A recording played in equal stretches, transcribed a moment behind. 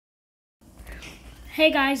Hey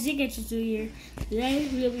guys, ZK2 here. Today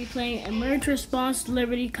we'll be playing Emerge Response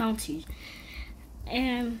Liberty County.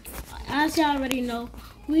 And as you already know,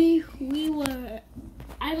 I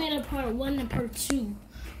made a part 1 and part 2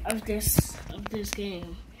 of this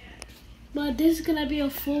game. But this is gonna be a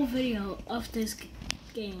full video of this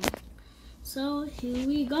game. So here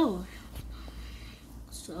we go.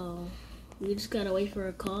 So we just gotta wait for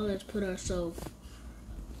a call. Let's put ourselves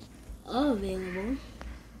available.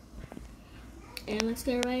 And let's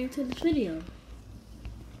get right into this video.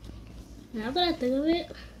 Now that I think of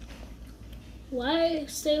it, why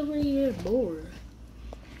stay over here bored?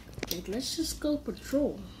 Like, let's just go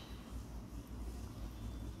patrol.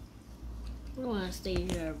 I don't want to stay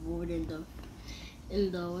here bored in the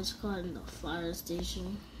what's it called, in the fire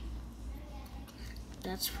station.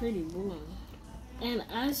 That's pretty boring. And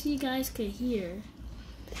as you guys can hear,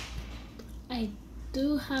 I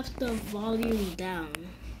do have the volume down.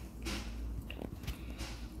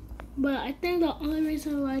 But I think the only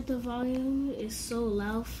reason why the volume is so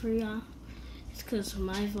loud for y'all is because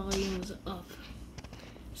my volume is up.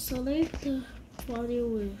 So leave the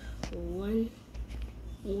volume with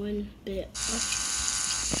one bit up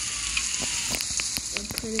and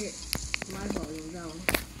put my volume down.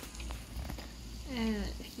 And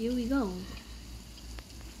here we go.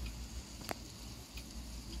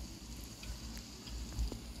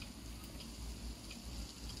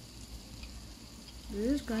 Did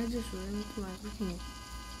this guy just run into my freaking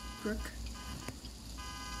truck?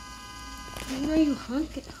 What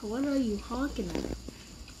are you honking at?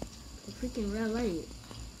 The freaking red light.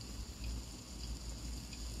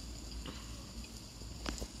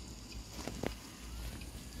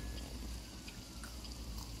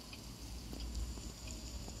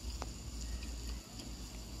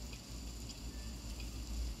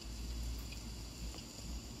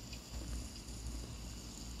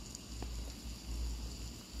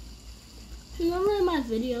 Remember in my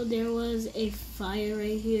video there was a fire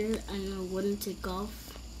right here and it wouldn't take off?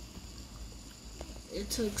 It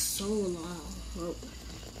took so long. Oh.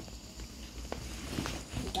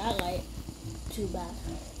 That light, too bad.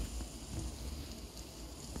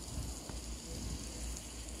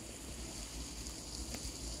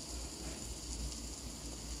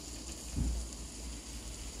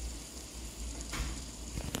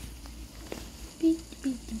 Beep,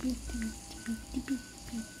 beep, beep, beep, beep, beep, beep.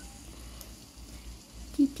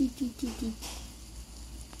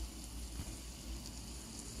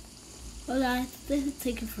 Oh guys, this is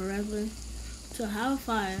taking forever to have a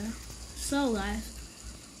fire. So guys,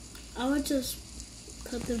 I would just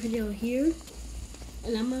cut the video here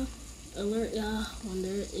and I'm gonna alert y'all when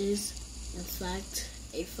there is in fact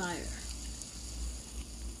a fire.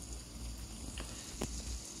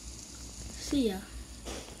 See ya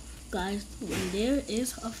guys when there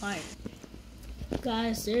is a fire.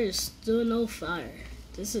 Guys, there is still no fire.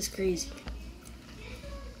 This is crazy.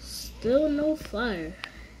 Still no fire.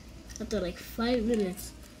 After like 5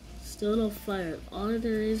 minutes, still no fire. All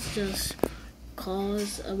there is just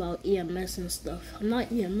calls about EMS and stuff. I'm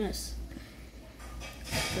not EMS.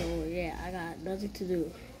 So yeah, I got nothing to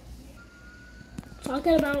do.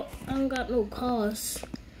 Talking about I don't got no calls.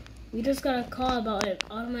 We just got a call about an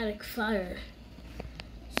automatic fire.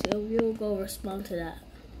 So we'll go respond to that.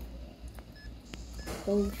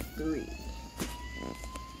 Code 3.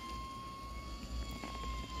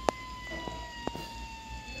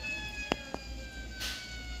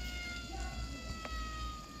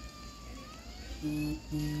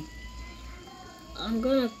 I'm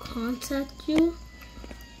gonna contact you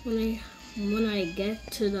when I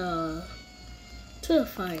get to the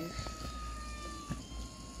fire.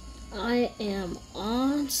 I am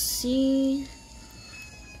on scene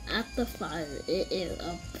at the fire. It is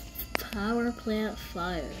a power plant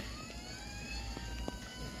fire.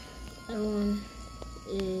 Everyone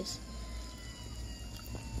is,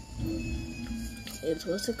 it's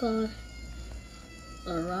what's it called?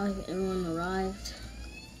 Everyone arrived.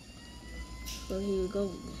 So here we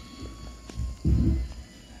go.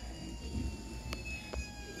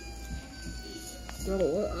 Bro,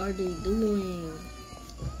 what are they doing?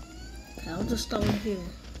 I'll just stop here.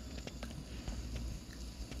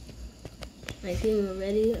 I think we're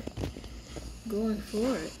ready. Going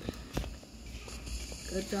for it.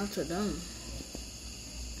 Good job to them.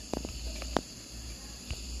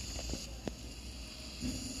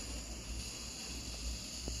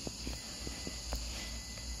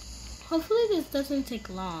 Hopefully this doesn't take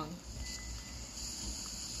long.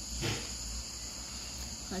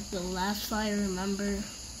 Like the last fire, remember?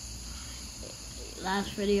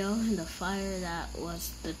 Last video, the fire that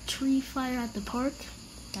was the tree fire at the park?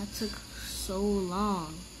 That took so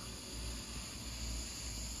long.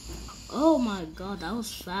 Oh my god, that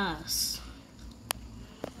was fast.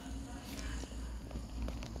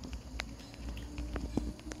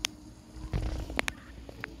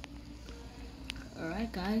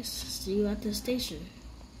 Alright guys, see you at the station.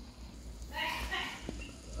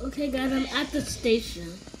 Okay guys, I'm at the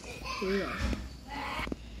station. Yeah.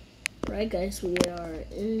 Alright guys, we are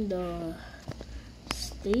in the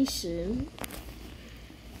station.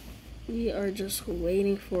 We are just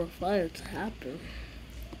waiting for a fire to happen.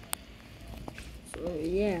 So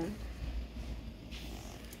yeah.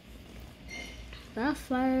 That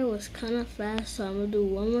fire was kind of fast, so I'm gonna do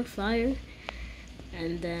one more fire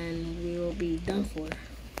and then we will be done for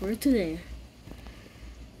today.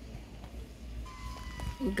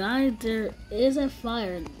 Guys, there is a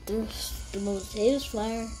fire. There's the most hated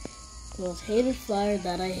fire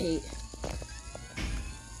that I hate.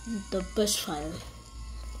 The bush fire,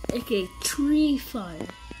 aka tree fire.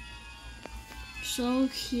 So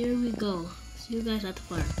here we go. See you guys at the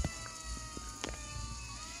fire.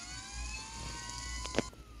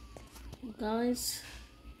 Guys,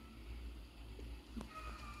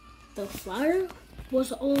 the fire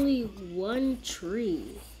was only one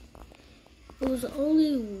tree. It was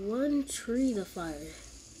only one tree, the fire.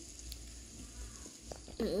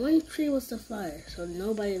 And one tree was the fire, so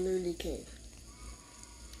nobody literally came.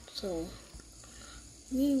 So,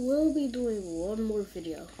 we will be doing one more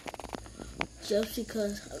video. Just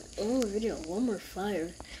because, one more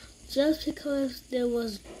fire. Just because there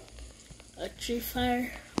was a tree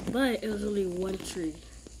fire, but it was only one tree,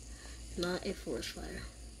 not a forest fire.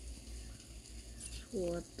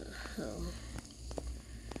 What the hell?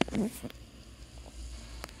 I'm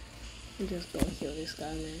just gonna kill this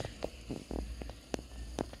guy, man.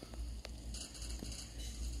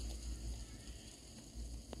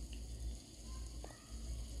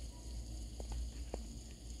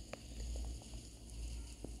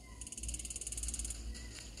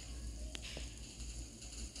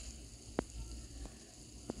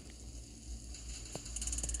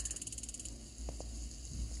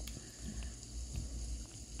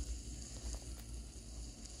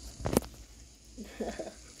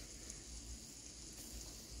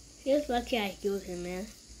 He's lucky I killed him, man.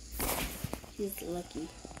 He's lucky.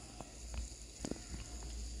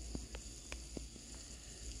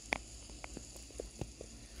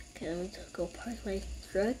 Okay, let me just go park my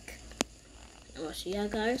truck. And I'll see ya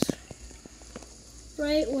guys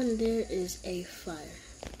right when there is a fire.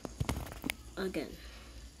 Again.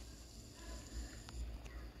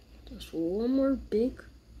 Just one more big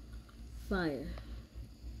fire.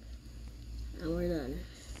 And we're done.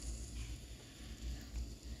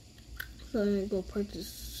 So I'm gonna go park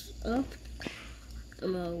this up.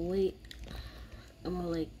 I'm gonna wait. I'm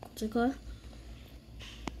gonna what's it called?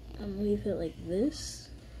 I'm gonna leave it like this.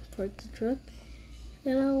 Park the truck.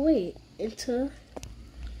 And I'll wait until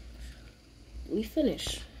we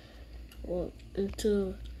finish. Well,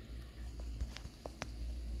 until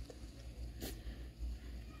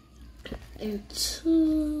I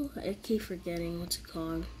keep forgetting what's it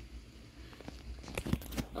called.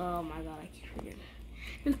 Oh my god, I keep forgetting.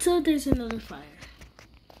 Until there's another fire.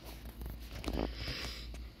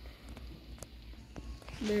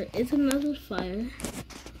 There is another fire.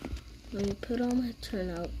 Let me put on my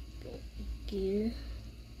turnout gear.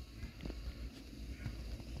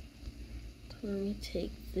 Let me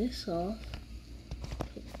take this off.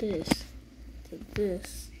 Put this to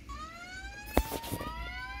this.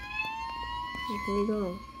 Here we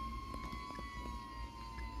go.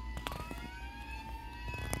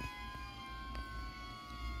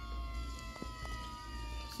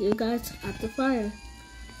 See you guys at the fire.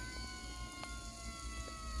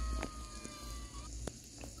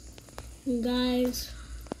 Guys,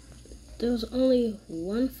 there was only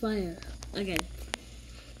one fire. Again,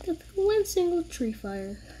 just one single tree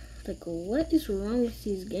fire. Like, what is wrong with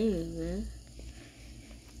these games, man?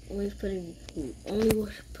 Only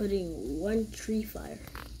putting one tree fire.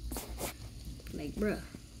 Like, bruh.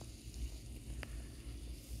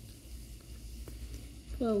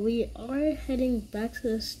 Well, we are heading back to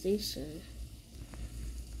the station.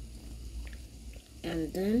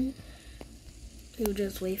 And then we'll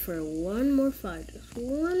just wait for one more fire. Just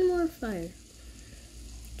one more fire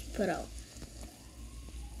to put out.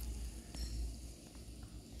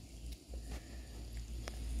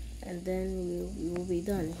 And then we will be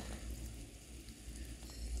done.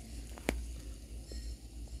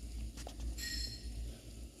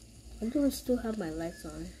 I do still have my lights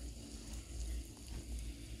on.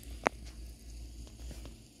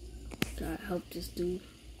 Gotta help this dude.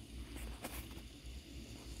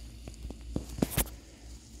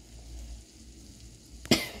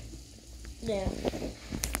 Yeah.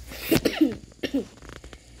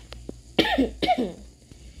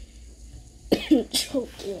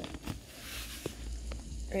 Choking.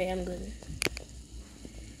 Alright, I'm good.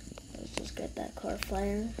 Let's just get that car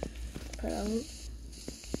fire put out.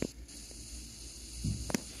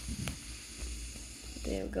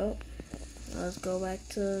 There we go. Now let's go back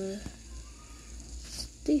to the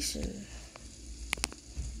station.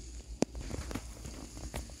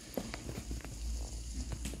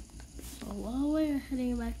 So while we're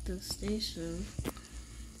heading back to the station,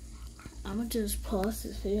 I'm gonna just pause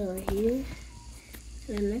this video right here.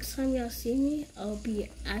 And the next time y'all see me, I'll be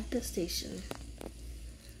at the station.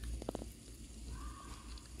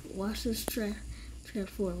 Watch this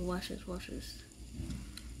transform. Watch this.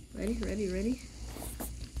 Ready?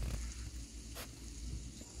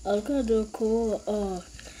 I was gonna do a cool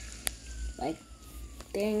like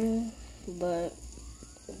thing, but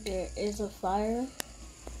there is a fire,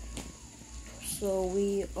 so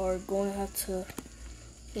we are going to have to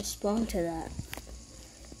respond to that.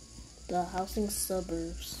 The housing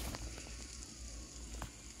suburbs.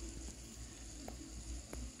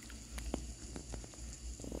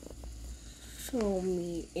 Show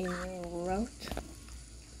me a route.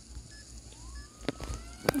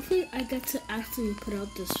 Hopefully I get to actually put out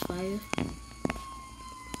this fire.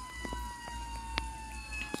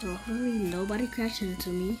 So hopefully nobody crashes into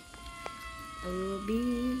me. I will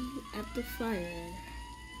be at the fire.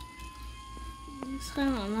 This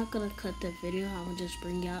time I'm not gonna cut the video, I'm gonna just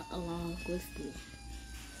bring y'all along with me.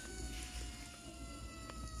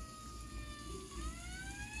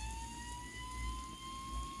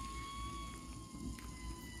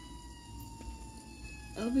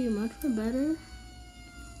 It'll be much better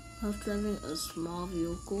after having a small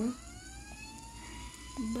vehicle,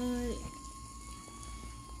 but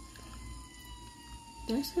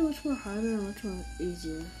did I say much more harder or much more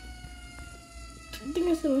easier? I think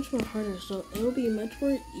I said much more harder, so it'll be much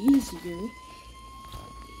more easier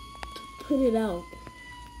to put it out,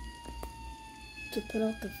 to put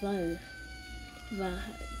out the fire,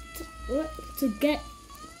 to get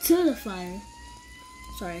to the fire.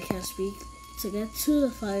 Sorry, I can't speak. To get to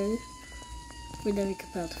the fire, and then we can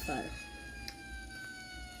put out the fire.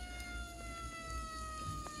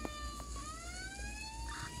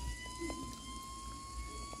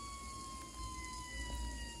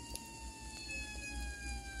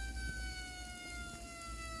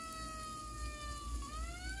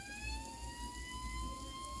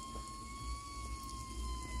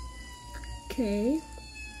 Okay.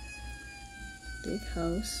 Big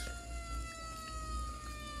house.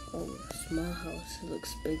 Oh, small house. It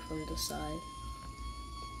looks big from the side.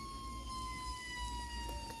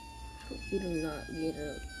 We do not need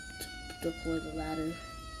to deploy the ladder.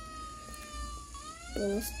 But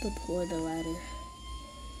let's deploy the ladder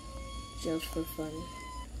just for fun.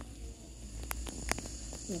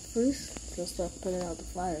 And first, let's start putting out the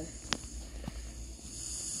fire.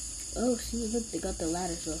 Oh, see, look, they got the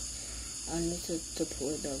ladder, so I need to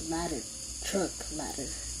deploy the ladder, truck ladder.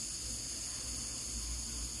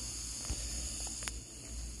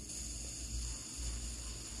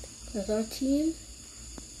 Because our team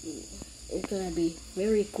is going to be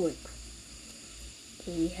very quick.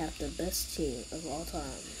 Because we have the best team of all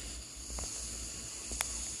time.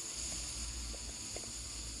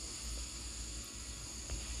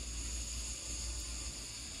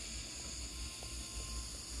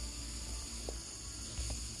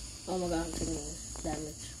 Oh my god, I'm taking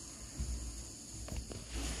damage.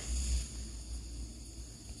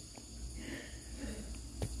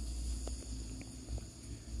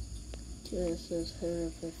 Just let's hurry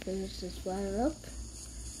up and finish this fire up.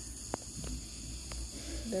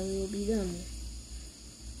 Then we will be done.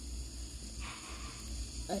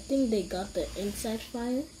 I think they got the inside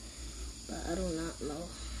fire, but I do not know.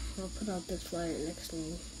 I'll put out this fire next to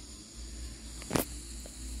me.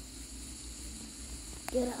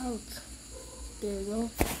 Get out. There we go.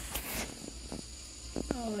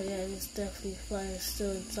 Oh yeah, this definitely fire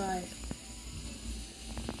still inside.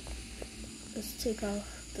 Let's take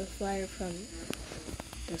off the fire from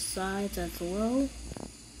the sides as well.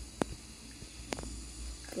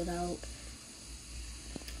 Get out.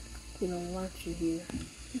 We don't want you here.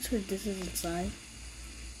 I'm sure this is inside.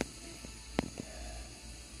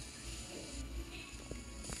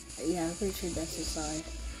 Yeah, I'm pretty sure that's inside.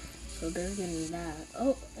 So they're getting that.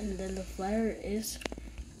 Oh, and then the fire is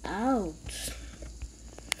out.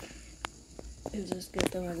 And just get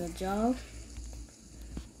them a good job.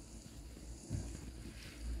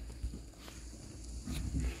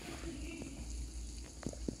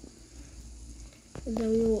 And then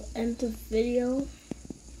we will end the video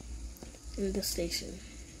in the station.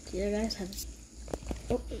 See you guys.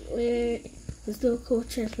 Oh, wait. Let's do a cool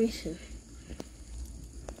transmission.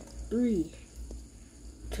 3,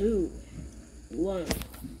 2, 1.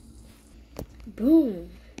 Boom.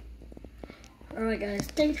 Alright guys,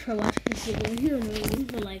 thanks for watching this video. If you're new,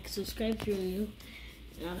 leave a like, subscribe if you're new.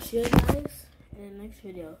 And I'll see you guys in the next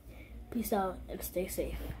video. Peace out and stay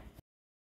safe.